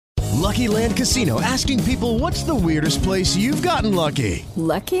Lucky Land Casino, asking people, what's the weirdest place you've gotten lucky?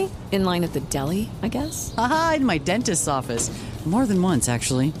 Lucky? In line at the deli, I guess? Aha, in my dentist's office. More than once,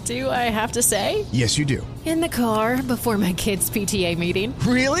 actually. Do I have to say? Yes, you do. In the car before my kids' PTA meeting.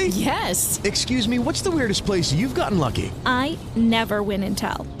 Really? Yes. Excuse me, what's the weirdest place you've gotten lucky? I never win and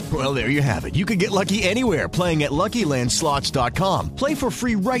tell. Well, there you have it. You can get lucky anywhere, playing at LuckyLandSlots.com. Play for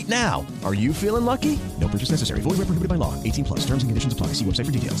free right now. Are you feeling lucky? No purchase necessary. Void where prohibited by law. 18 plus. Terms and conditions apply. See website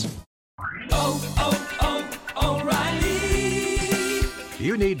for details. O'Reilly.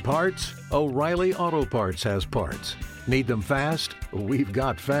 You need parts? O'Reilly Auto Parts has parts. Need them fast? We've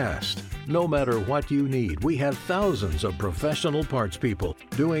got fast. No matter what you need, we have thousands of professional parts people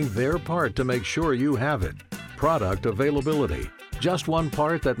doing their part to make sure you have it. Product availability. Just one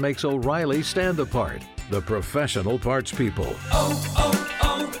part that makes O'Reilly stand apart. The professional parts people.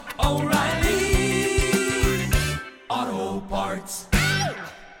 O'Reilly Auto Parts.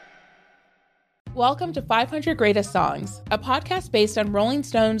 Welcome to 500 Greatest Songs, a podcast based on Rolling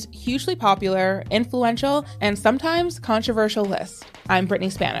Stone's hugely popular, influential, and sometimes controversial list. I'm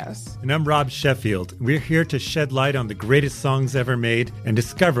Brittany Spanos. And I'm Rob Sheffield. We're here to shed light on the greatest songs ever made and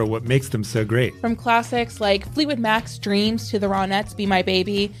discover what makes them so great. From classics like Fleetwood Mac's Dreams to the Ronettes' Be My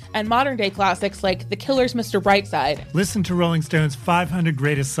Baby, and modern-day classics like The Killers' Mr. Brightside. Listen to Rolling Stone's 500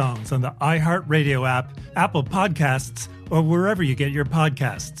 Greatest Songs on the iHeartRadio app, Apple Podcasts, or wherever you get your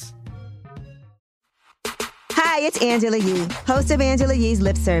podcasts. Hi, it's Angela Yee, host of Angela Yee's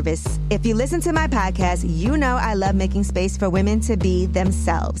Lip Service. If you listen to my podcast, you know I love making space for women to be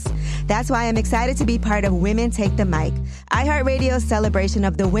themselves. That's why I'm excited to be part of Women Take the Mic, iHeartRadio's celebration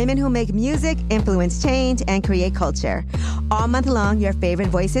of the women who make music, influence change, and create culture. All month long, your favorite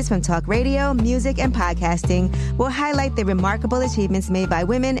voices from talk radio, music, and podcasting will highlight the remarkable achievements made by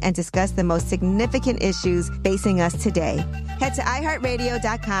women and discuss the most significant issues facing us today. Head to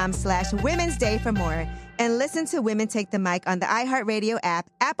iHeartRadio.com/Women's Day for more. And listen to Women Take the Mic on the iHeartRadio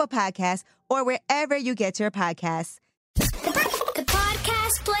app, Apple Podcasts, or wherever you get your podcasts. The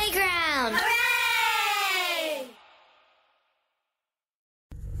Podcast Playground. Hooray!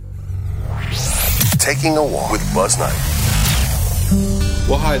 Taking a Walk with Buzz Knight.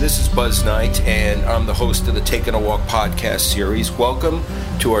 Well, hi, this is Buzz Knight, and I'm the host of the Taking a Walk podcast series. Welcome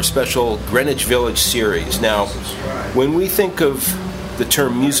to our special Greenwich Village series. Now, when we think of the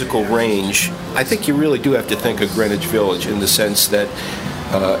term musical range, I think you really do have to think of Greenwich Village in the sense that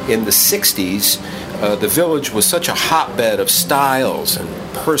in the 60s, the village was such a hotbed of styles and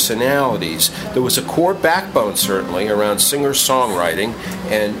personalities. There was a core backbone, certainly, around singer-songwriting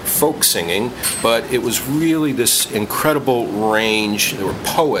and folk singing, but it was really this incredible range. There were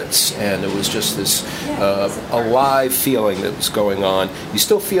poets, and it was just this alive feeling that was going on. You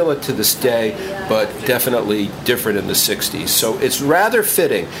still feel it to this day, but definitely different in the 60s. So it's rather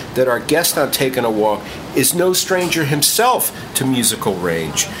fitting that our guest on Taking a Walk is no stranger himself to musical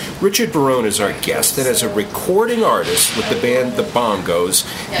range. Richard Barone is our guest, and as a recording artist with the band The Bongos,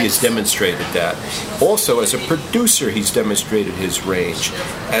 he has demonstrated that. Also, as a producer, he's demonstrated his range.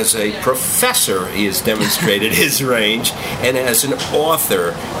 As a professor, he has demonstrated his range. And as an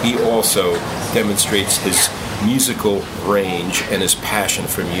author, he also demonstrates his musical range and his passion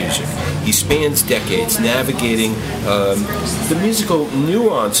for music. He spans decades navigating the musical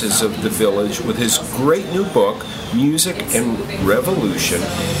nuances of the village with his great new book, Music and Revolution,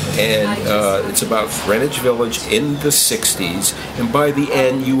 and it's about Greenwich Village in the 60s, and by the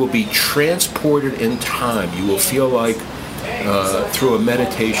end you will be transported in time. You will feel like through a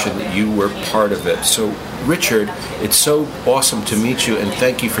meditation that you were part of it. So Richard, it's so awesome to meet you, and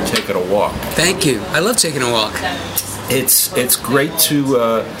thank you for taking a walk. Thank you. I love taking a walk. It's great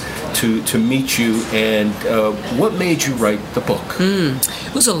to meet you. And what made you write the book?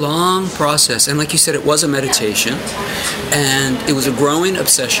 It was a long process, and like you said, it was a meditation, and it was a growing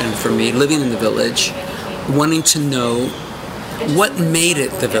obsession for me, living in the village, wanting to know what made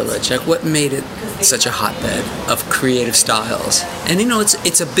it the village, like what made it such a hotbed of creative styles. And you know,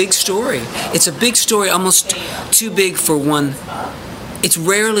 it's a big story. It's a big story, almost too big for one. It's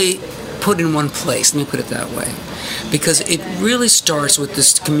rarely put in one place, let me put it that way, because it really starts with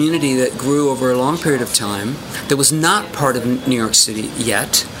this community that grew over a long period of time, that was not part of New York City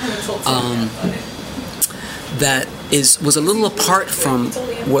yet, that was a little apart from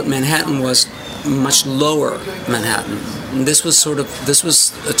what Manhattan was, much lower Manhattan. And this was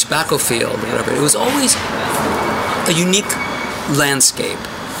a tobacco field or whatever. It was always a unique landscape.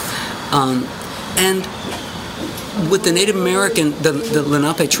 And with the Native American, the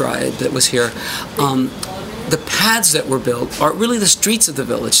Lenape tribe that was here, the paths that were built are really the streets of the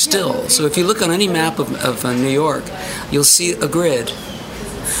village still. So if you look on any map of New York, you'll see a grid.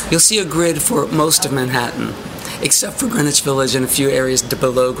 You'll see a grid for most of Manhattan, except for Greenwich Village and a few areas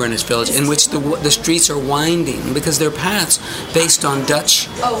below Greenwich Village, in which the streets are winding because they're paths based on Dutch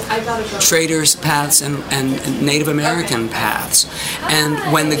traders' paths and Native American paths. And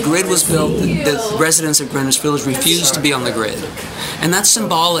when the grid was built, the residents of Greenwich Village refused to be on the grid. And that's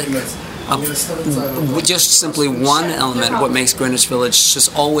symbolic of just simply one element of what makes Greenwich Village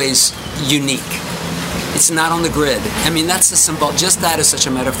just always unique. It's not on the grid. I mean, that's a symbol. Just that is such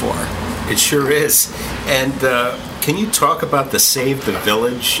a metaphor. It sure is. And can you talk about the Save the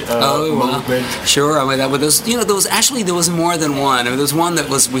Village movement? Sure. I mean, there was more than one. I mean, there was one that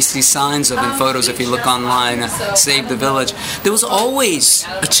we see signs of in photos if you look online, Save the Village. There was always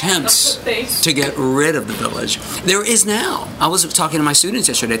attempts to get rid of the village. There is now. I was talking to my students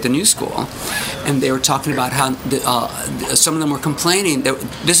yesterday at the new school, and they were talking about how some of them were complaining.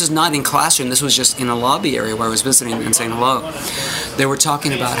 This is not in classroom. This was just in a lobby area where I was visiting and saying hello. They were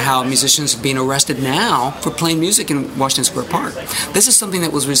talking about how musicians are being arrested now for playing music in Washington Square Park. This is something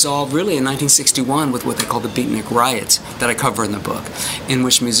that was resolved really in 1961 with what they call the Beatnik riots that I cover in the book, in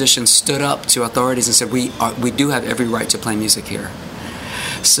which musicians stood up to authorities and said, we do have every right to play music here.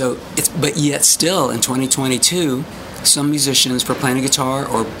 So, but yet still in 2022, some musicians for playing a guitar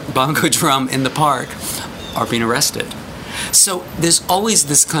or bongo drum in the park are being arrested. So there's always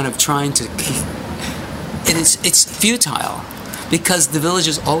this kind of trying to, and it's futile. Because the village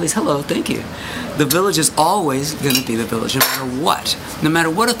is always, thank you. The village is always going to be the village, no matter what. No matter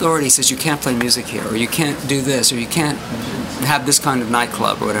what authority says you can't play music here, or you can't do this, or you can't have this kind of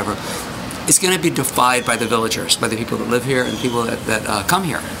nightclub or whatever, it's going to be defied by the villagers, by the people that live here and people that come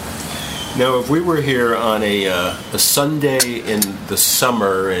here. Now, if we were here on a Sunday in the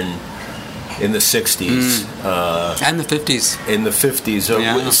summer in the 60s. And the 50s. In the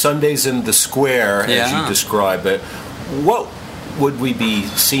 50s. Sundays in the square, as you describe it. What would we be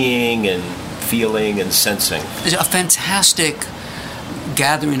seeing and feeling and sensing? A fantastic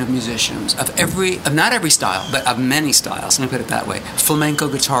gathering of musicians of not every style, but of many styles. Let me put it that way. Flamenco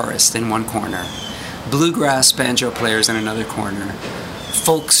guitarists in one corner, bluegrass banjo players in another corner,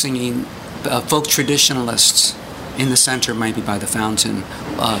 folk singing, folk traditionalists in the center, maybe by the fountain,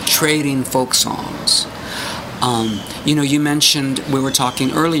 trading folk songs. You mentioned, we were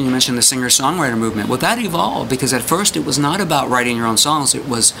talking earlier, you mentioned the singer-songwriter movement. Well, that evolved because at first it was not about writing your own songs. It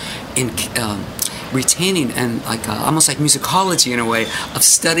was in retaining and almost like musicology in a way of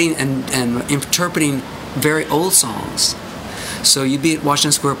studying and interpreting very old songs. So you'd be at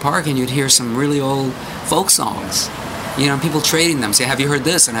Washington Square Park and you'd hear some really old folk songs. People trading them, say, have you heard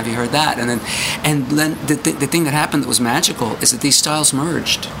this and have you heard that? And then the thing that happened that was magical is that these styles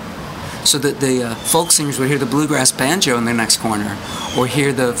merged. So that the folk singers would hear the bluegrass banjo in the next corner, or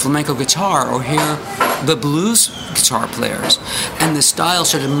hear the flamenco guitar, or hear the blues guitar players. And the styles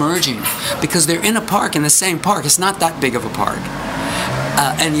started merging because they're in a park, in the same park. It's not that big of a park.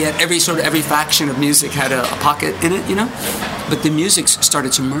 And yet every faction of music had a pocket in it, But the music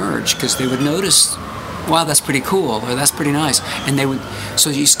started to merge because they would notice, wow, that's pretty cool, or that's pretty nice. And so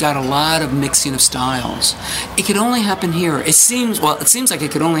you got a lot of mixing of styles. It could only happen here. It seems like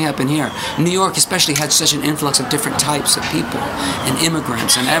it could only happen here. New York especially had such an influx of different types of people and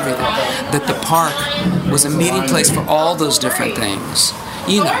immigrants and everything, that the park was a meeting place for all those different things.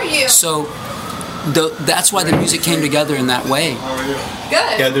 So that's why the music came together in that way.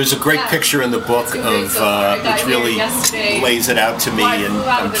 Good. Yeah, there's a great picture in the book of which really lays it out to me, and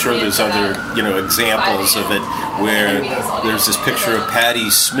I'm sure there's other examples of it where there's this picture of Patti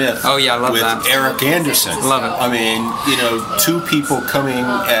Smith with that. Eric Anderson. Love it. I mean, two people coming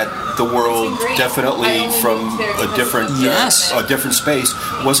at the world definitely from a different space.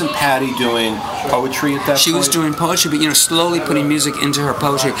 Wasn't Patti doing poetry at that point? She was doing poetry, but slowly putting music into her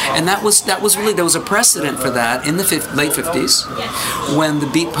poetry, and that was really, there was a precedent for that in the late 50s when the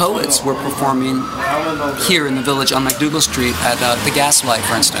Beat Poets were performing here in the village on McDougal Street at the Gaslight,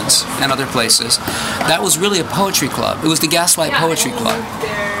 for instance, and other places. That was really a poetry club. It was the Gaslight Poetry Club.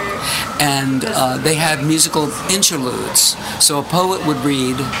 And they had musical interludes. So a poet would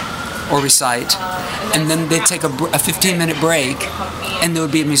read or recite, and then they'd take a 15-minute break, and there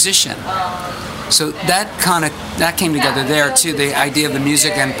would be a musician. So that came together there too, the idea of the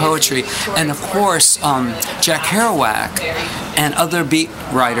music and poetry. And of course, Jack Kerouac and other beat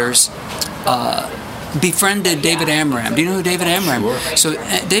writers befriended David Amram. Do you know who David Amram? Sure. So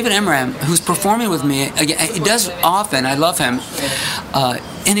David Amram, who's performing with me, again, he does often. I love him.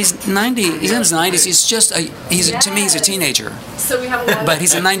 And he's 90. He's in his 90s. He's just to me, he's a teenager. So we have but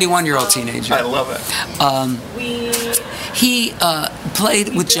he's a 91-year-old teenager. I love it. He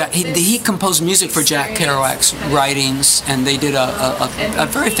played with Jack. He composed music for Jack Kerouac's writings, and they did a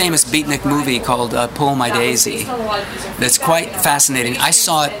very famous beatnik movie called Pull My Daisy. That's quite fascinating. I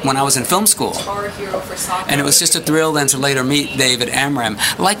saw it when I was in film school, and it was just a thrill then to later meet David Amram.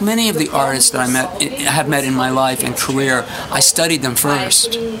 Like many of the artists that I have met in my life and career, I studied them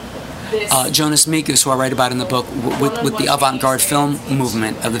first. Jonas Mekas, who I write about in the book, with the avant-garde film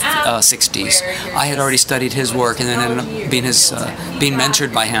movement of the 60s. I had already studied his work and then ended up being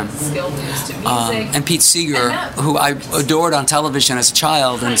mentored by him. And Pete Seeger, who I adored on television as a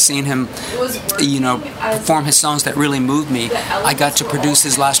child, and seeing him, perform his songs that really moved me, I got to produce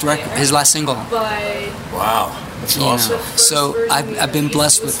his last single. Wow. That's awesome. So I've been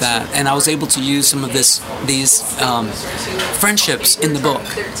blessed with that, and I was able to use some of these friendships in the book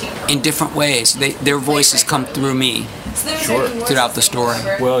in different ways. Their voices come through me. Sure. Throughout the story.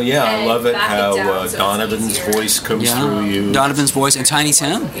 Well, yeah, I love it how Donovan's voice comes through you. Donovan's voice and Tiny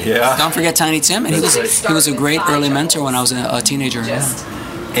Tim. Yeah. Don't forget Tiny Tim, and he was a great early mentor when I was a teenager.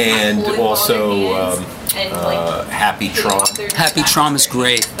 And also Happy Trom. Happy Trom is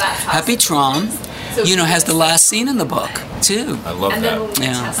great. Happy Trom, has the last scene in the book too. I love that.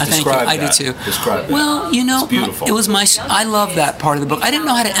 Yeah, I think I do too. Describe that. Well, it's beautiful. It was I love that part of the book. I didn't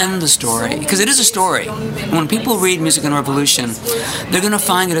know how to end the story because it is a story. When people read Music and Revolution, they're going to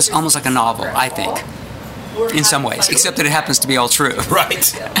find it as almost like a novel, I think. In some ways, except that it happens to be all true. Right.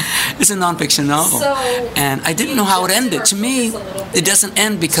 It's a nonfiction novel. And I didn't know how it ended. To me, it doesn't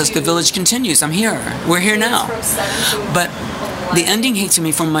end because the village continues. I'm here. We're here now. But the ending came to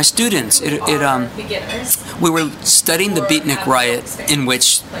me from my students. We were studying the Beatnik riot, in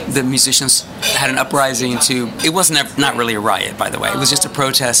which the musicians had an uprising it wasn't not really a riot, by the way. It was just a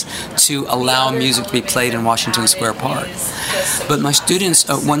protest to allow music to be played in Washington Square Park. But my students,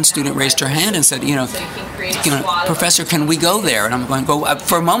 one student raised her hand and said, Professor, can we go there? And I'm going, go.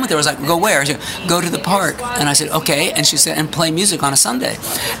 For a moment there, I was like, go where? She said, go to the park. And I said, okay. And she said, and play music on a Sunday.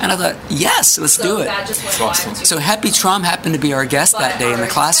 And I thought, yes, let's do it. That's awesome. So Happy Trom happened to be our guest that day in the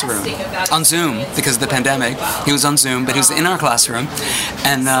classroom on Zoom because of the pandemic. He was on Zoom, but he was in our classroom.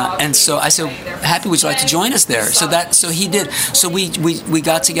 And so I said, Happy, would you like to join us there? So he did. So we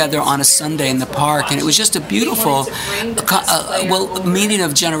got together on a Sunday in the park, and it was just a beautiful meeting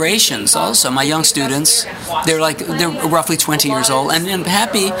of generations. Also, my young students, they're roughly 20 years old, and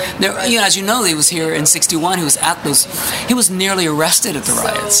Happy, as you know, he was here in '61. He was nearly arrested at the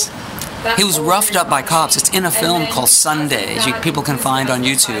riots. He was roughed up by cops. It's in a film called Sunday, people can find on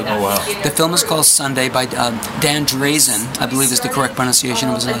YouTube. Oh, wow. The film is called Sunday by Dan Drazen, I believe is the correct pronunciation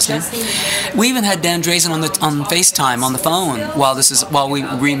of his last name. We even had Dan Drazen on FaceTime on the phone while we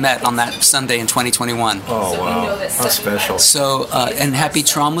re-met on that Sunday in 2021. Oh, wow. How special. So, and Happy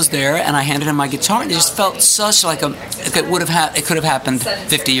Trom was there, and I handed him my guitar, and it just felt such like it could have happened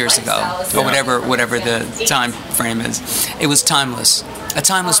 50 years ago, or whatever the time frame is. It was timeless. A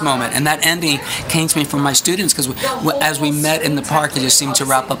timeless moment, and that ending came to me from my students because as we met in the park, it just seemed to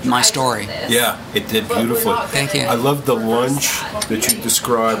wrap up my story. Yeah, it did beautifully. Thank you. I love the lunch that you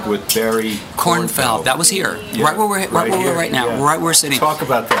described with Barry Kornfeld. That was here, right where we're right now, right where we're sitting. Talk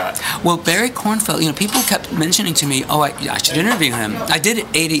about that. Well, Barry Kornfeld, people kept mentioning to me, I should interview him. I did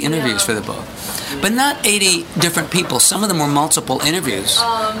 80 interviews for the book, but not 80 different people. Some of them were multiple interviews.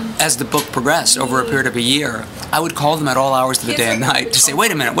 As the book progressed over a period of a year, I would call them at all hours of the day and night to say,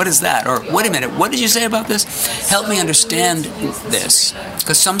 wait a minute, what is that? Or wait a minute, what did you say about this? Help me understand this.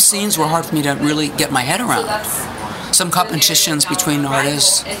 Because some scenes were hard for me to really get my head around. Some competitions between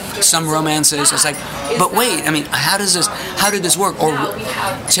artists, some romances. It's like, but wait, how did this work? Or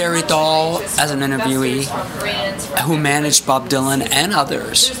Terry Dahl, as an interviewee, who managed Bob Dylan and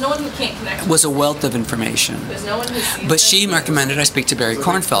others, was a wealth of information. But she recommended I speak to Barry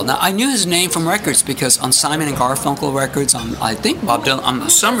Kornfeld. Now, I knew his name from records because on Simon and Garfunkel records, on I think Bob Dylan, on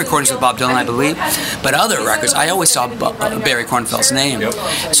some recordings with Bob Dylan, I believe, but other records, I always saw Barry Kornfeld's name. Yep.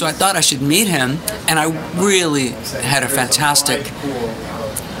 So I thought I should meet him, and I really had a fantastic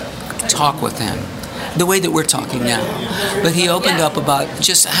talk with him, the way that we're talking now. But he opened up about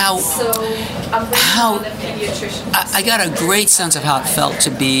just how I got a great sense of how it felt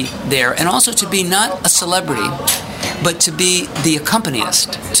to be there, and also to be not a celebrity, but to be the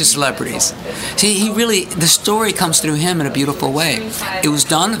accompanist to celebrities. See, the story comes through him in a beautiful way. It was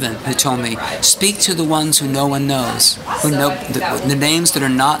Donovan who told me, speak to the ones who no one knows, who know the names that are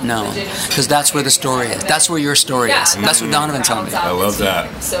not known, because that's where the story is. That's where your story is. That's what Donovan told me. I love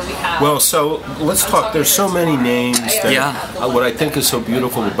that. Well, so let's talk. There's so many names that what I think is so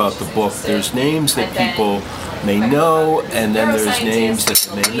beautiful about the book, there's names that people may know, and then there's names that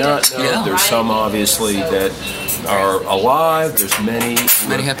they may not know. There's some obviously that are are alive. There's many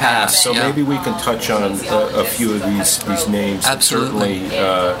have passed. So maybe we can touch on a few of these names. Absolutely.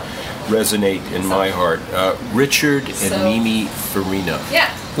 That certainly resonate in my heart. Richard and Mimi Farina. Yeah.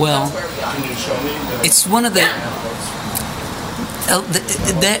 Well, it's one of the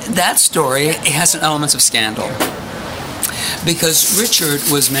that story has some elements of scandal. Because Richard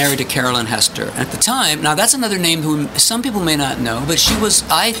was married to Carolyn Hester. At the time, now that's another name who some people may not know, but she was,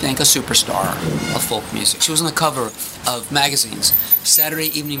 I think, a superstar of folk music. She was on the cover of magazines,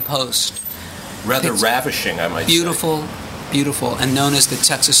 Saturday Evening Post. Rather ravishing, I might say. Beautiful, and known as the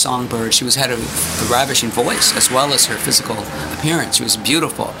Texas Songbird. She had a ravishing voice as well as her physical appearance. She was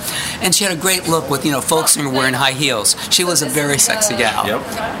beautiful. And she had a great look with, folk singer wearing high heels. She was a very sexy gal.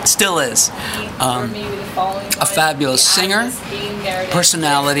 Yep. Still is. A fabulous singer,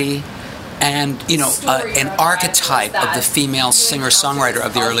 personality, and, an archetype of the female singer-songwriter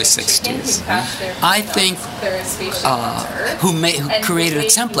of the early 60s. I think who created a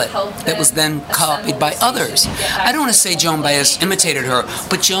template that was then copied by others. I don't want to say Joan Baez imitated her,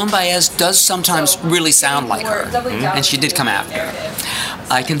 but Joan Baez does sometimes really sound like her, and she did come after.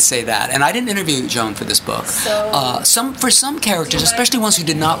 I can say that. And I didn't interview Joan for this book. For some characters, especially ones who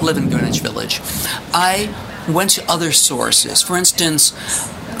did not live in Greenwich Village, I went to other sources. For instance,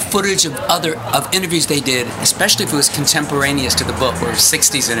 footage of interviews they did, especially if it was contemporaneous to the book, or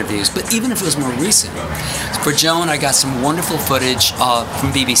 60s interviews, but even if it was more recent. For Joan, I got some wonderful footage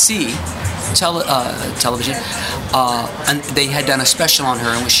from BBC television, and they had done a special on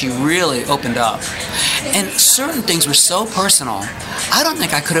her in which she really opened up. And certain things were so personal, I don't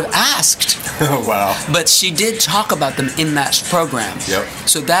think I could have asked. Oh, wow. But she did talk about them in that program. Yep.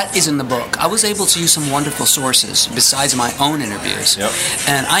 So that is in the book. I was able to use some wonderful sources besides my own interviews. Yep.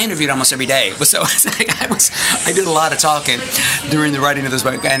 And I interviewed almost every day. So I did a lot of talking during the writing of this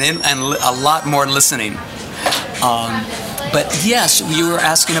book, and a lot more listening. But yes, you were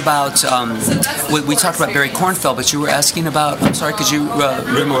asking about, we talked about Barry Kornfeld, but you were asking about, I'm sorry, could you...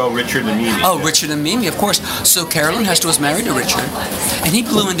 Richard and Mimi. Oh, Richard and Mimi, of course. So Carolyn Hester was married to Richard, and he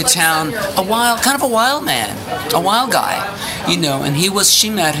blew into town kind of a wild man, a wild guy, and she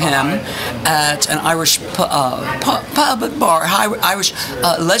met him at an Irish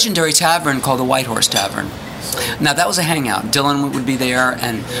legendary tavern called the White Horse Tavern. Now, that was a hangout. Dylan would be there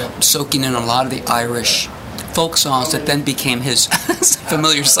and soaking in a lot of the Irish folk songs that then became his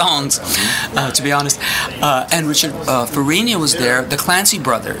familiar songs, to be honest. And Richard Farina was there. The Clancy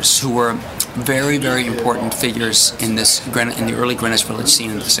brothers, who were very, very important figures in the early Greenwich Village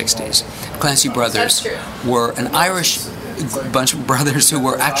scene in the 60s. Clancy brothers were an Irish bunch of brothers who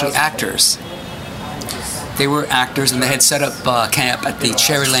were actually actors. They were actors, and they had set up camp at the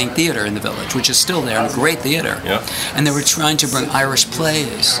Cherry Lane Theater in the village, which is still there, and a great theater. Yeah. And they were trying to bring Irish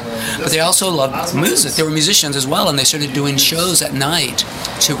plays. But they also loved music. They were musicians as well, and they started doing shows at night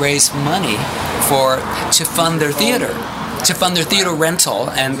to raise money to fund their theater. To fund their theater rental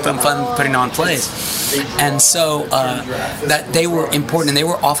and fund putting on plays. And so that they were important, and they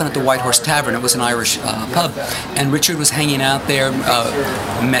were often at the White Horse Tavern. It was an Irish pub. And Richard was hanging out there,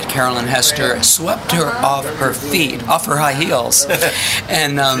 met Carolyn Hester, swept her off her feet, off her high heels.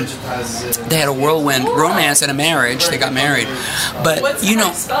 And they had a whirlwind romance and a marriage. They got married. But,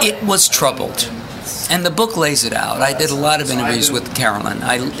 it was troubled. And the book lays it out. I did a lot of interviews with Carolyn.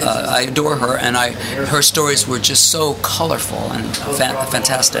 I adore her, and her stories were just so colorful and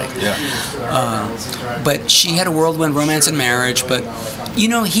fantastic. Yeah. But she had a whirlwind romance and marriage, but,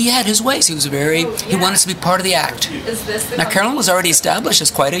 he had his ways. He wanted to be part of the act. Now, Carolyn was already established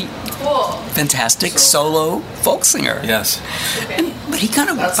as quite a fantastic solo folk singer. Yes. But he kind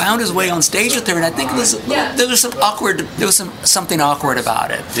of found his way on stage with her, and I think there was something awkward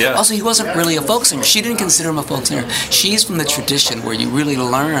about it. Yeah. Also, he wasn't really a folk singer. She didn't consider him a folk singer. She's from the tradition where you really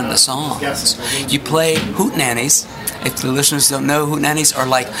learn the songs. You play hootenannies. If the listeners don't know, hootenannies are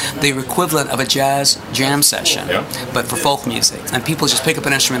like the equivalent of a jazz jam session, but for folk music. And people just pick up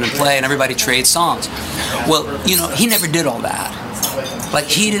an instrument and play, and everybody trades songs. Well, he never did all that. Like,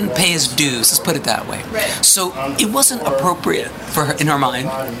 he didn't pay his dues, let's put it that way. So it wasn't appropriate for her, in her mind,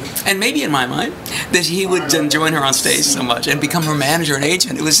 and maybe in my mind, that he would join her on stage so much and become her manager and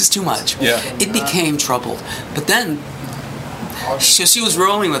agent. It was just too much. Yeah. It became troubled. But then, she was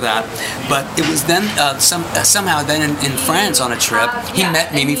rolling with that, but it was then somehow then in France on a trip, he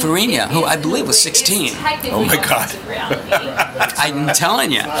met Mimi Farina, who I believe was 16. Oh my God. I'm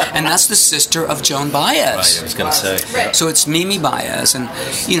telling you. And that's the sister of Joan Baez. I was going to say. So it's Mimi Baez, and,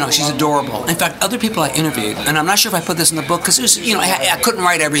 she's adorable. In fact, other people I interviewed, and I'm not sure if I put this in the book, because it was, I couldn't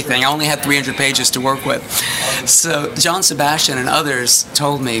write everything. I only had 300 pages to work with. So John Sebastian and others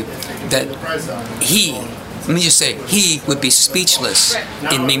told me that he let me just say, he would be speechless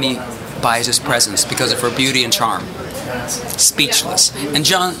in Mimi Baez's presence because of her beauty and charm. Speechless. And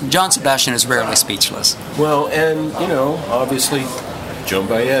John Sebastian is rarely speechless. Well, and, obviously, Joan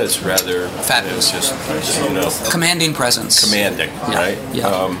Baez, rather fabulous, just commanding presence. Commanding, right?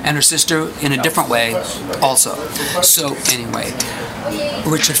 Yeah. And her sister, in a different way, also. So anyway,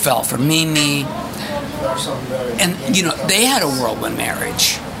 Richard fell for Mimi, and they had a whirlwind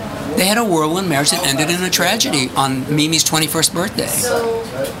marriage. They had a whirlwind marriage that ended in a tragedy on Mimi's 21st birthday.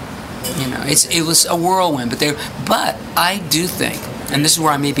 It was a whirlwind, but I do think, and this is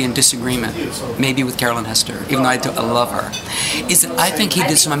where I may be in disagreement, maybe with Carolyn Hester, even though I love her, is that I think he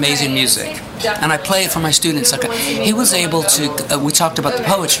did some amazing music. And I play it for my students. He was able to, we talked about the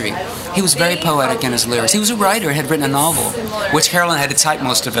poetry. He was very poetic in his lyrics. He was a writer, had written a novel, which Carolyn had to type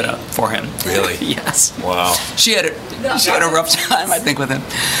most of it up for him. Really? Yes. Wow. She had a rough time, I think, with him.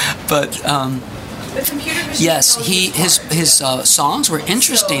 But, yes, his songs were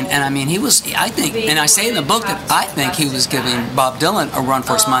interesting, and I mean, I think, and I say in the book that I think he was giving Bob Dylan a run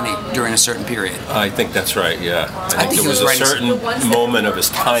for his money during a certain period. I think that's right. Yeah, I think there was a certain moment of his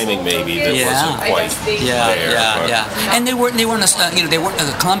timing maybe that wasn't quite there. Yeah. And they weren't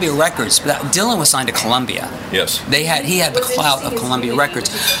Columbia Records, but Dylan was signed to Columbia. Yes. He had the clout of Columbia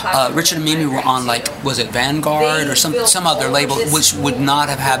Records. Richard and Mimi were on was it Vanguard or some other label, which would not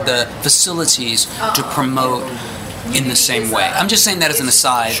have had the facilities to promote in the same way. I'm just saying that as an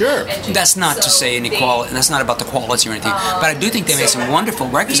aside. Sure. That's not to say inequality, and that's not about the quality or anything. But I do think they made some wonderful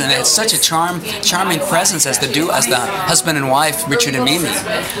records, and they had such a charming presence as the husband and wife, Richard and Mimi.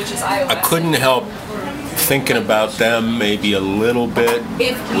 I couldn't help thinking about them maybe a little bit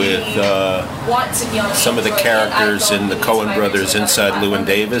with some of the characters in the Coen brothers Inside Llewyn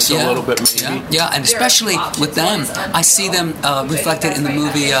Davis a little bit maybe. Yeah, and especially with them, I see them reflected in the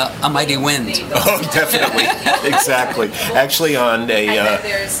movie A Mighty Wind. Oh, definitely. Exactly. Actually, on a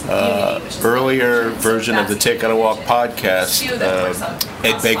earlier version of the Take on a Walk podcast,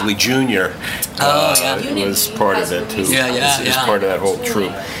 Ed Begley Jr. was part of it too. Is part of that whole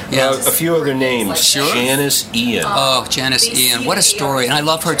troupe. A few other names. Sure. Janice Ian. Oh, Janice Ian. What a story. And I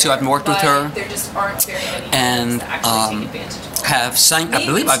love her too. I've worked with her. And have sung, I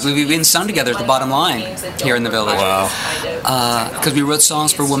believe we've even sung together at the Bottom Line here in the Village. Wow. Because we wrote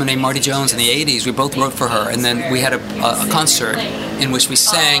songs for a woman named Marty Jones in the 80s. We both wrote for her. And then we had a concert in which we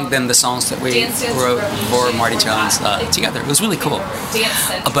sang then the songs that we wrote for Marty Jones together. It was really cool.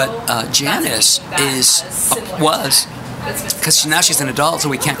 But Janice was... Because now she's an adult, so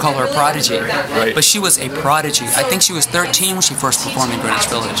we can't call her a prodigy. Right. But she was a prodigy. I think she was 13 when she first performed in Greenwich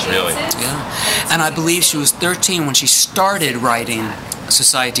Village. Really? Yeah. And I believe she was 13 when she started writing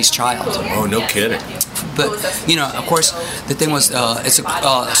Society's Child. Oh, no kidding. But, of course, the thing was, it's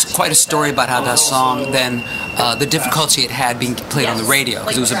quite a story about how that song then, the difficulty it had being played on the radio,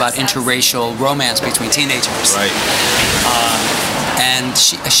 because it was about interracial romance between teenagers. Right. And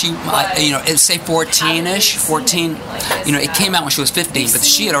she say 14-ish, 14, it came out when she was 15, but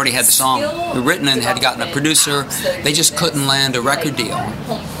she had already had the song written and had gotten a producer. They just couldn't land a record deal.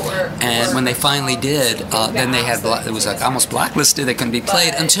 And when they finally did, then they had, it was like almost blacklisted, they couldn't be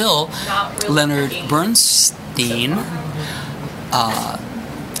played until Leonard Bernstein.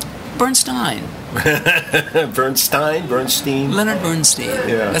 Leonard Bernstein.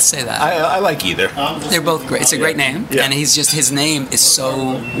 Yeah. Let's say that. I like either. They're both great. It's a great name, and his name is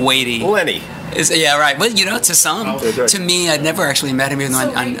so weighty. Lenny. Yeah, right. Well, to some. To me, I'd never actually met him, even though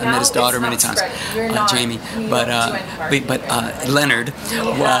I met his daughter many times, Jamie. But Leonard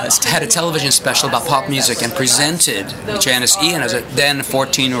had a television special about pop music and presented Janice Ian as a then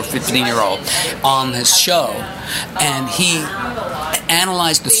 14 or 15-year-old on his show, and he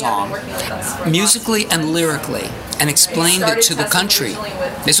analyzed the song musically and lyrically and explained it to the country.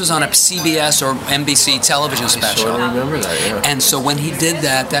 This was on a CBS or NBC television special. I remember that, yeah. And so when he did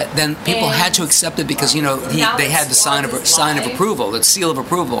that then people had to accept it because, they had the sign of approval, the seal of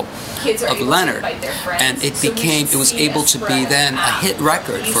approval of Leonard. And it was able to be then a hit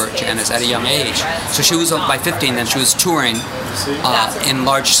record for Janice at a young age. So she was, by 15 then, she was touring in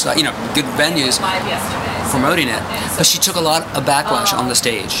large, good venues, promoting it. But she took a lot of backlash on the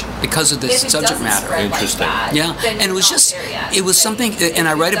stage because of this subject matter. Interesting. Yeah, and it was something, and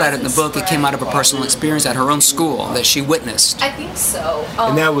I write about it in the book. It came out of a personal experience at her own school that she witnessed. I think so.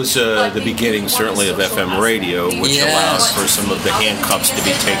 And that was the beginning, certainly, of FM radio, which allowed for some of the handcuffs to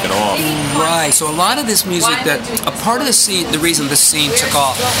be taken off. Right. So a lot of this music, that a part of the reason this scene took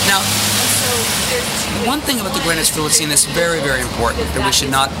off. Now, one thing about the Greenwich Village scene that's very, very important that we should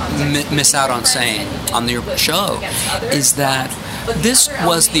not miss out on saying on your show is that this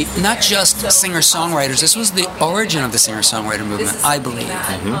was not just singer-songwriters, this was the origin of the singer-songwriter movement, I believe,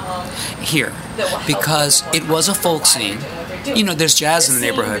 here. Because it was a folk scene. You know, there's jazz in the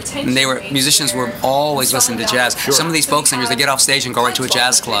neighborhood, and musicians were always listening to jazz. Sure. Some of these folk singers, they get off stage and go right to a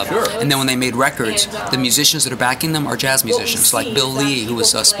jazz club. Sure. And then when they made records, the musicians that are backing them are jazz musicians, like Bill Lee, who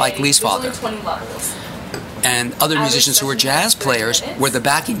was Spike Lee's father. And other musicians who were jazz players were the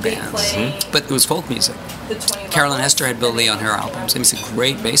backing bands, but it was folk music. Carolyn Hester had Bill Lee on her albums, and he's a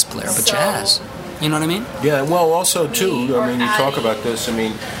great bass player, but jazz. You know what I mean? Yeah, well, also, too, I mean, you talk about this, I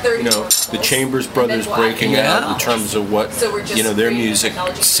mean, you know, the Chambers Brothers breaking out in terms of what, you know, their music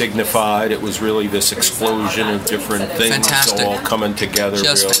signified. It was really this explosion of different things all coming together.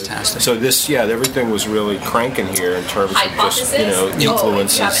 Just really. Fantastic. So this, everything was really cranking here in terms of just, you know,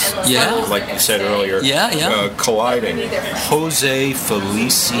 influences, like you said earlier, colliding. Jose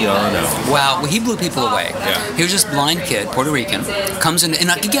Feliciano. Wow, well, he blew people away. Yeah. He was just a blind kid, Puerto Rican, comes in,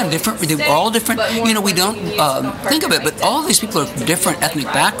 and again, they were all different. You know, we don't think of it, but all these people are different ethnic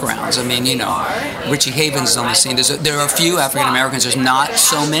backgrounds. I mean, you know, Richie Havens is on the scene. There are a few African Americans. There's not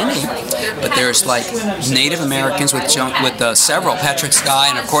so many, but there's like Native Americans with several, Patrick Sky,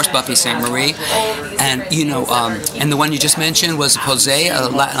 and of course Buffy St. Marie, and you know, and the one you just mentioned was Jose,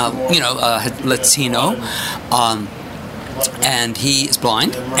 Latino, and he is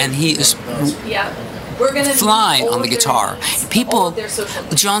blind, and he is flying on the guitar. People,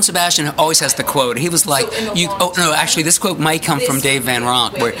 John Sebastian always has the quote. He was like, actually, this quote might come from Dave Van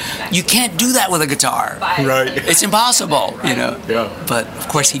Ronk, where you can't do that with a guitar. Right. It's impossible, you know. Yeah. But of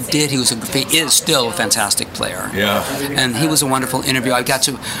course he did. He is still a fantastic player. Yeah. And he was a wonderful interview. A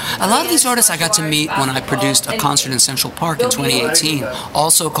lot of these artists I got to meet when I produced a concert in Central Park in 2018,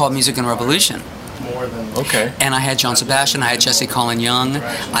 also called Music and Revolution. Okay. And I had John Sebastian, I had Jesse Colin Young,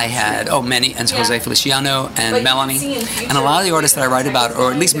 I had many, and Jose Feliciano and Melanie, and a lot of the artists that I write about,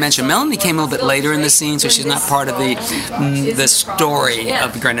 or at least mention. Melanie came a little bit later in the scene, so she's not part of the story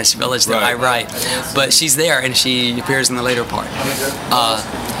of Greenwich Village that I write, but she's there and she appears in the later part.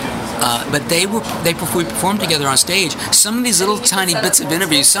 But we performed together on stage. Some of these little tiny bits of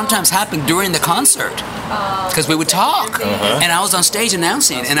interviews sometimes happened during the concert because we would talk, and I was on stage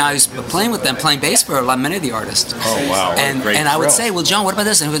announcing, and I was playing with them, playing bass for many of the artists. Oh wow! And I would say, "Well, John, what about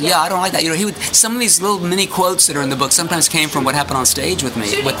this?" And he would, "Yeah, I don't like that." You know, some of these little mini quotes that are in the book sometimes came from what happened on stage with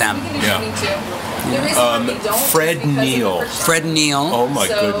them. Yeah. Fred Neil. Fred Neil. Oh my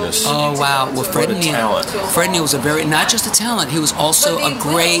goodness. Oh wow. Well, Fred Neil was not just a talent. He was also a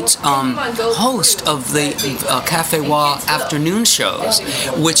great host of the Cafe Wah afternoon shows,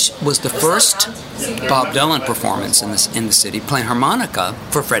 which was the first Bob Dylan performance in the city, playing harmonica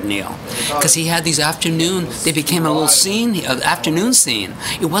for Fred Neil, because he had these they became a little scene, an afternoon scene.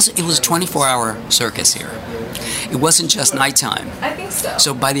 It was a 24-hour circus here. It wasn't just nighttime. I think so.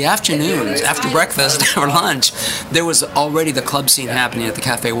 So by the afternoons, after breakfast or lunch, there was already the club scene happening at the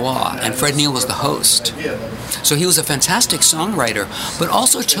Cafe Wah, and Fred Neil was the host. So he was a fantastic songwriter, but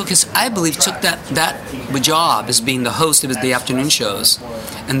also took that job as being the host of the afternoon shows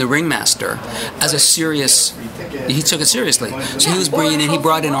and the ringmaster as a serious. He took it seriously. So he was he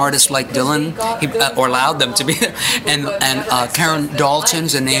brought in artists like Dylan, or allowed them to be there, and Karen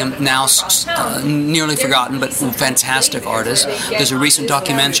Dalton's a name now nearly forgotten, but fantastic artist. There's a recent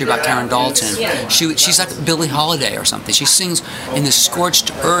documentary about Karen Dalton. She's like Billie Holiday or something. She sings in this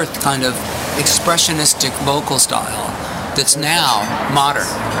scorched earth kind of expressionistic vocal style that's now modern.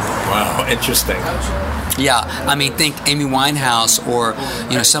 Wow, interesting. Yeah, I mean, think Amy Winehouse or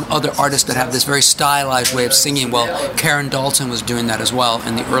some other artists that have this very stylized way of singing. Well, Karen Dalton was doing that as well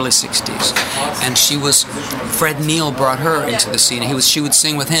in the early '60s, and Fred Neil brought her into the scene. She would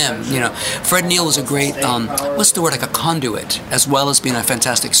sing with him. Fred Neil was a great like a conduit, as well as being a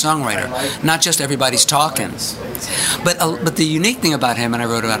fantastic songwriter. Not just everybody's talking, but the unique thing about him, and I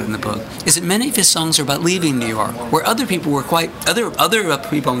wrote about it in the book, is that many of his songs are about leaving New York, where other people were other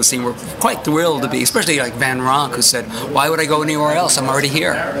people on the scene were quite thrilled to be, especially like Van Ronk, who said, "Why would I go anywhere else? I'm already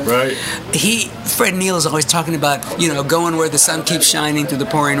here." Right. Fred Neil is always talking about, going where the sun keeps shining through the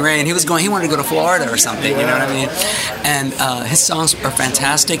pouring rain. He wanted to go to Florida or something, you know what I mean? And his songs are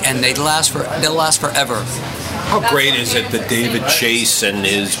fantastic, and they'll last forever. How great is it that David Chase and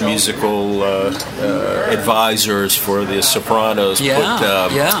his musical advisors for the Sopranos put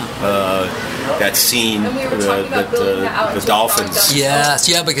that scene that the dolphins. Yes,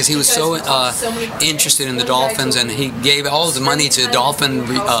 yeah, because he was so interested in the dolphins, and he gave all of the money to dolphin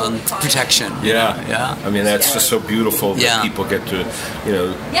protection. Yeah. I mean, that's just so beautiful that people get to,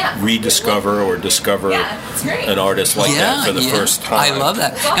 rediscover or discover an artist like that for the first time. I love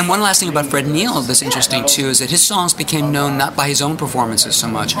that. And one last thing about Fred Neil that's interesting too is that his songs became known not by his own performances so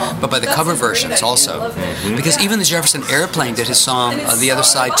much, but by the cover versions also. Mm-hmm. Because even the Jefferson Airplane did his song "The Other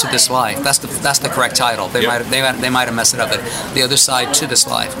Side to This Life." That's the correct title. They might have messed it up. But "The Other Side to This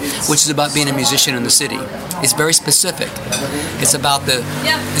Life," which is about being a musician in the city. It's very specific. It's about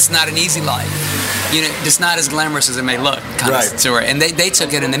it's not an easy life. It's not as glamorous as it may look, kind of story. And they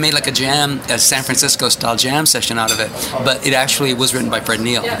took it and they made like a San Francisco style jam session out of it. But it actually was written by Fred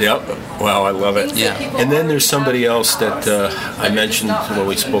Neil. Yep. Wow, I love it. Yeah. And then there's somebody else that I mentioned when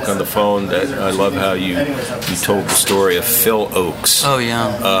we spoke on the phone that I love how you told the story of Phil Oakes. Oh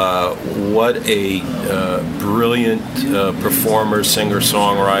yeah. What a brilliant performer, singer,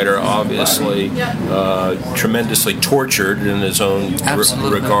 songwriter. Obviously, tremendously tortured in his own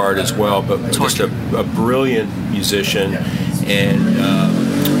regard as well, but just a brilliant musician. And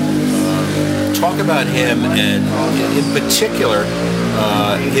talk about him, and in particular,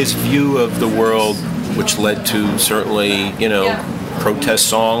 his view of the world, which led to certainly, protest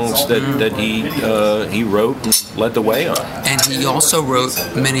songs that he wrote and led the way on. And he also wrote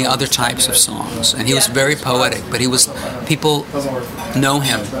many other types of songs, and he was very poetic. But people know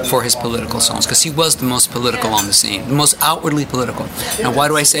him for his political songs because he was the most political on the scene, the most outwardly political. Now, why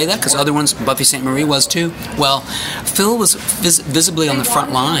do I say that? Because other ones, Buffy St. Marie was too. Well, Phil was visibly on the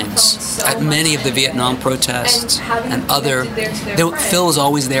front lines at many of the Vietnam protests and other. Phil was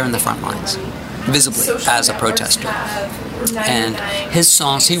always there in the front lines, visibly as a protester. And his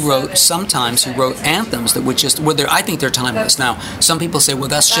songs, sometimes he wrote anthems that I think they're timeless. Now, some people say, well,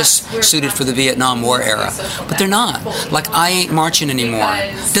 that's just suited for the Vietnam War era. But they're not. Like, I Ain't Marching Anymore.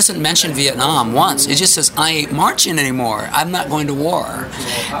 It doesn't mention Vietnam once. It just says, I ain't marching anymore. I'm not going to war.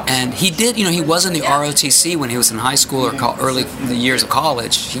 And he did, he was in the ROTC when he was in high school or early years of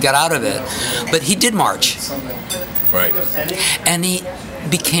college. He got out of it. But he did march. Right. And he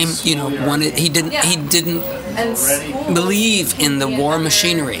became, he didn't believe in the war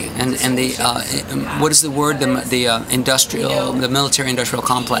machinery and the what is the word, the military industrial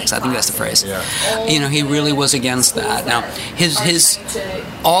complex. I think that's the phrase. Yeah. He really was against that. Now his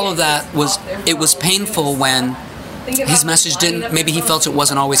all of that was painful when his message maybe he felt it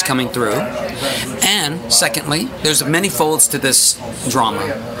wasn't always coming through. And secondly, there's many folds to this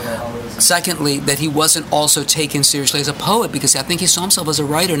drama. Secondly, that he wasn't also taken seriously as a poet, because I think he saw himself as a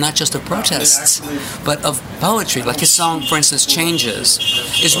writer, not just of protests, but of poetry. Like his song, for instance, Changes,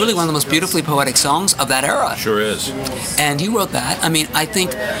 is really one of the most beautifully poetic songs of that era. Sure is. And he wrote that. I mean, I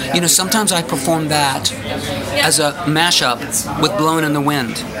think, sometimes I perform that as a mashup with Blowin' in the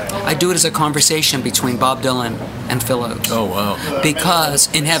Wind. I do it as a conversation between Bob Dylan and Phil Oakes. Oh, wow. Because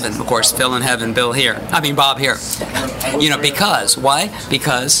in heaven, of course, Phil in heaven, Bob here. Because, why?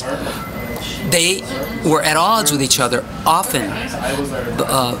 Because they were at odds with each other often.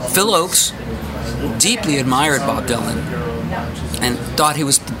 Phil Oakes deeply admired Bob Dylan and thought he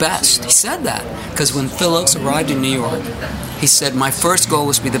was the best. He said that because when Phil Oakes arrived in New York, he said, my first goal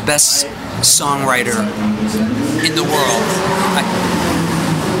was to be the best songwriter in the world.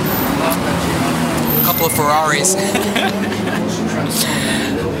 A couple of Ferraris.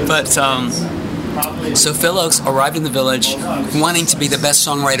 But so Phil Oakes arrived in the Village wanting to be the best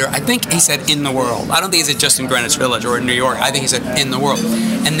songwriter, I think he said, in the world. I don't think he said just in Greenwich Village or in New York. I think he said in the world.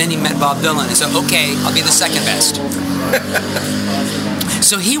 And then he met Bob Dylan and said, okay, I'll be the second best.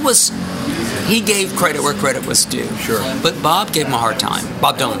 So he gave credit where credit was due. Sure. But Bob gave him a hard time.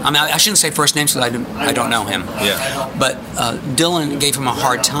 Bob Dylan. I mean, I shouldn't say first names because I don't know him. Yeah. But Dylan gave him a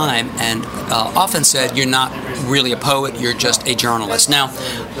hard time and often said, you're not really a poet, you're just a journalist. Now,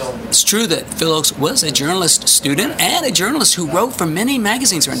 it's true that Phil Oakes was a journalist student and a journalist who wrote for many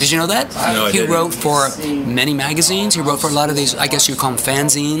magazines. Did you know that? No, I didn't. He wrote for many magazines. He wrote for a lot of these, I guess you call them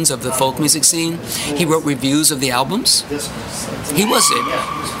fanzines of the folk music scene. He wrote reviews of the albums. He was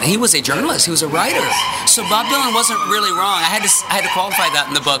a journalist. He was a writer. So Bob Dylan wasn't really wrong. I had to qualify that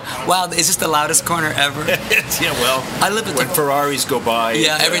in the book. Wow, is this the loudest corner ever? Yeah, well, I live at when Ferraris go by.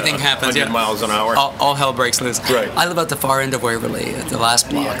 Yeah, everything happens. 100 miles an hour. All hell breaks loose. Right. I live at the far end of Waverly, at the last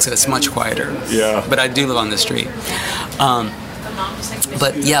block, so it's much quieter. Yeah. But I do live on the street.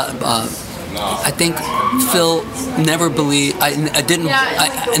 I think Phil never believed. I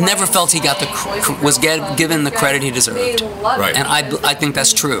never felt he got given the credit he deserved. Right. And I think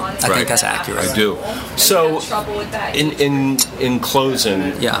that's true. I think that's accurate. I do. So, in closing,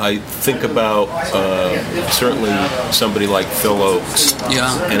 I think about certainly somebody like Phil Oakes.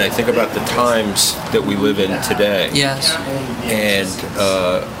 Yeah. And I think about the times that we live in today. Yes. And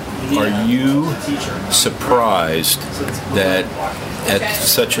are you surprised that at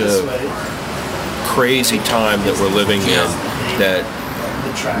such a crazy time that we're living in, that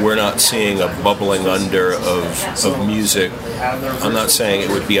we're not seeing a bubbling under of music? I'm not saying it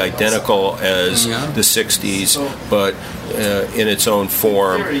would be identical as the 60s, but in its own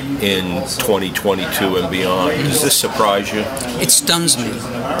form in 2022 and beyond. Does this surprise you? It stuns me.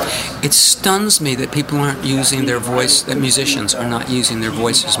 It stuns me that people aren't using their voice, that musicians are not using their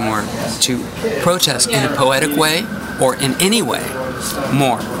voices more to protest in a poetic way or in any way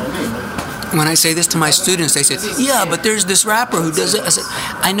more. When I say this to my students, they say, yeah, but there's this rapper who does it. I said,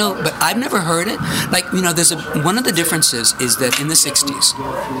 I know, but I've never heard it. Like, there's one of the differences is that in the 60s,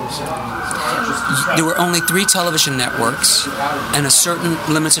 there were only 3 television networks and a certain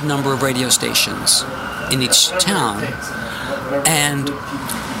limited number of radio stations in each town. And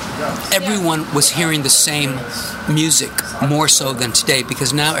everyone was hearing the same music more so than today,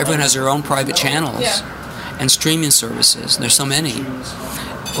 because now everyone has their own private channels and streaming services. There's so many.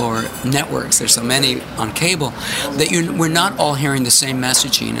 Or networks, there's so many on cable, that we're not all hearing the same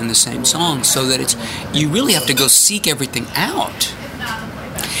messaging and the same songs, so that you really have to go seek everything out.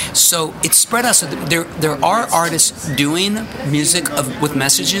 So it's spread out. So there are artists doing music with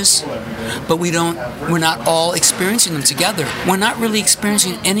messages, but we're not all experiencing them together. We're not really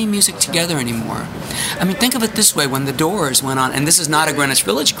experiencing any music together anymore. I mean, think of it this way: when the Doors went on, and this is not a Greenwich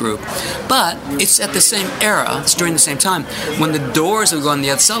Village group, but it's at the same era, it's during the same time, when the Doors would go on the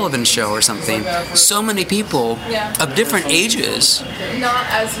Ed Sullivan Show or something, so many people of different ages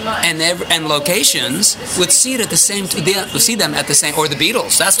and locations would see it at the same see them at the same, or the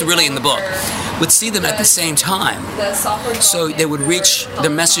Beatles, that's really in the book, would see them at the same time. So they would the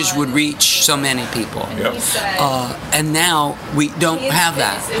message would reach so many people. Yep. And now we don't have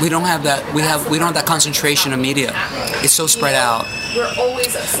that. We don't have that. We don't have that concentration of media. It's so spread out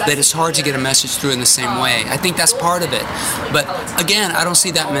that it's hard to get a message through in the same way. I think that's part of it. But again, I don't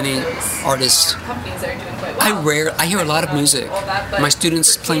see that many artists. I hear a lot of music. My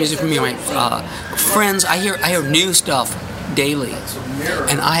students play music for me. My friends, I hear new stuff daily,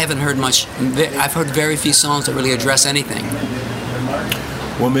 and I haven't heard much. I've heard very few songs that really address anything.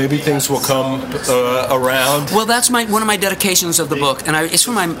 Well, maybe things will come around. Well, that's one of my dedications of the book, and it's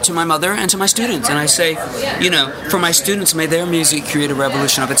to my mother and to my students. And I say, for my students, may their music create a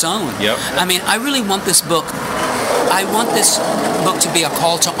revolution of its own. Yep. I mean, I really want this book. I want this book to be a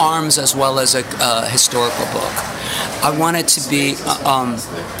call to arms as well as a historical book. I want it to be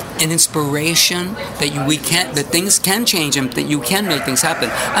an inspiration that things can change and that you can make things happen.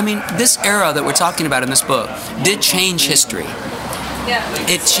 I mean, this era that we're talking about in this book did change history.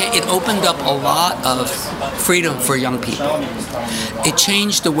 It opened up a lot of freedom for young people. It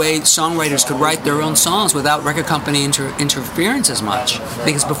changed the way songwriters could write their own songs without record company interference as much.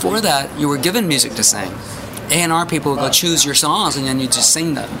 Because before that, you were given music to sing. A&R people would go choose your songs, and then you just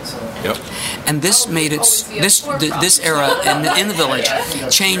sing them. Yep. And this made it. This era in the Village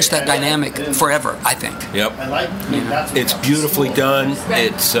changed that dynamic forever, I think. Yep. It's beautifully done.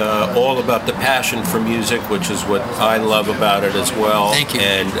 It's all about the passion for music, which is what I love about it as well. Thank you.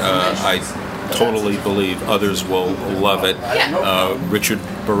 And I totally believe others will love it. Richard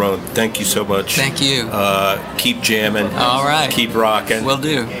Barone, thank you so much. Thank you. Keep jamming. All right. Keep rocking. Will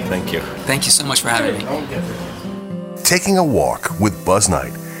do. Thank you. Thank you so much for having me. Taking a Walk with Buzz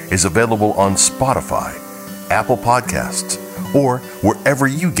Knight is available on Spotify, Apple Podcasts, or wherever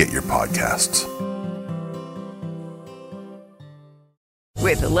you get your podcasts.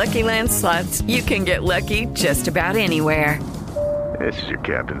 With the Lucky Land Slots, you can get lucky just about anywhere. This is your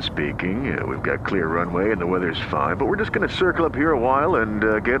captain speaking. We've got clear runway and the weather's fine, but we're just going to circle up here a while and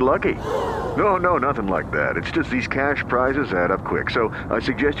get lucky. No, nothing like that. It's just these cash prizes add up quick. So I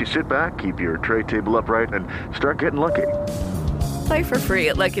suggest you sit back, keep your tray table upright, and start getting lucky. Play for free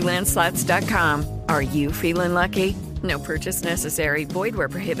at LuckyLandSlots.com. Are you feeling lucky? No purchase necessary. Void where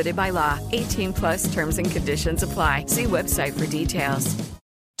prohibited by law. 18+ terms and conditions apply. See website for details.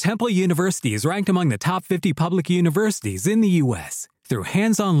 Temple University is ranked among the top 50 public universities in the U.S. Through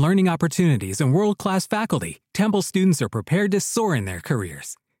hands-on learning opportunities and world-class faculty, Temple students are prepared to soar in their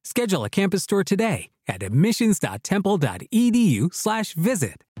careers. Schedule a campus tour today at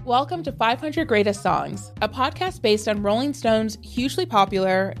admissions.temple.edu/visit. Welcome to 500 Greatest Songs, a podcast based on Rolling Stone's hugely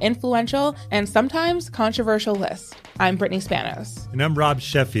popular, influential, and sometimes controversial list. I'm Brittany Spanos. And I'm Rob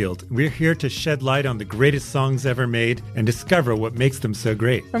Sheffield. We're here to shed light on the greatest songs ever made and discover what makes them so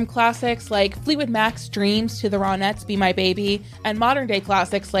great. From classics like Fleetwood Mac's Dreams to the Ronettes' Be My Baby, and modern-day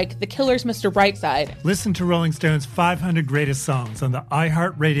classics like The Killer's Mr. Brightside. Listen to Rolling Stone's 500 Greatest Songs on the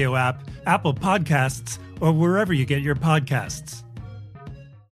iHeartRadio app, Apple Podcasts, or wherever you get your podcasts.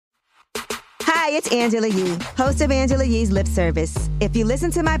 Hi, it's Angela Yee, host of Angela Yee's Lip Service. If you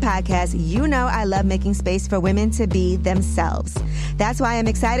listen to my podcast, you know I love making space for women to be themselves. That's why I'm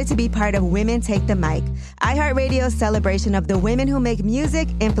excited to be part of Women Take the Mic, iHeartRadio's celebration of the women who make music,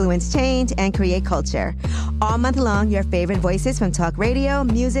 influence change, and create culture. All month long, your favorite voices from talk radio,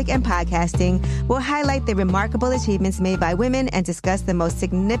 music, and podcasting will highlight the remarkable achievements made by women and discuss the most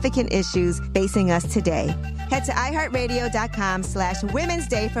significant issues facing us today. Head to iHeartRadio.com/Women's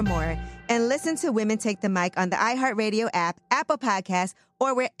Day for more. And listen to Women Take the Mic on the iHeartRadio app, Apple Podcasts,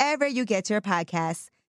 or wherever you get your podcasts.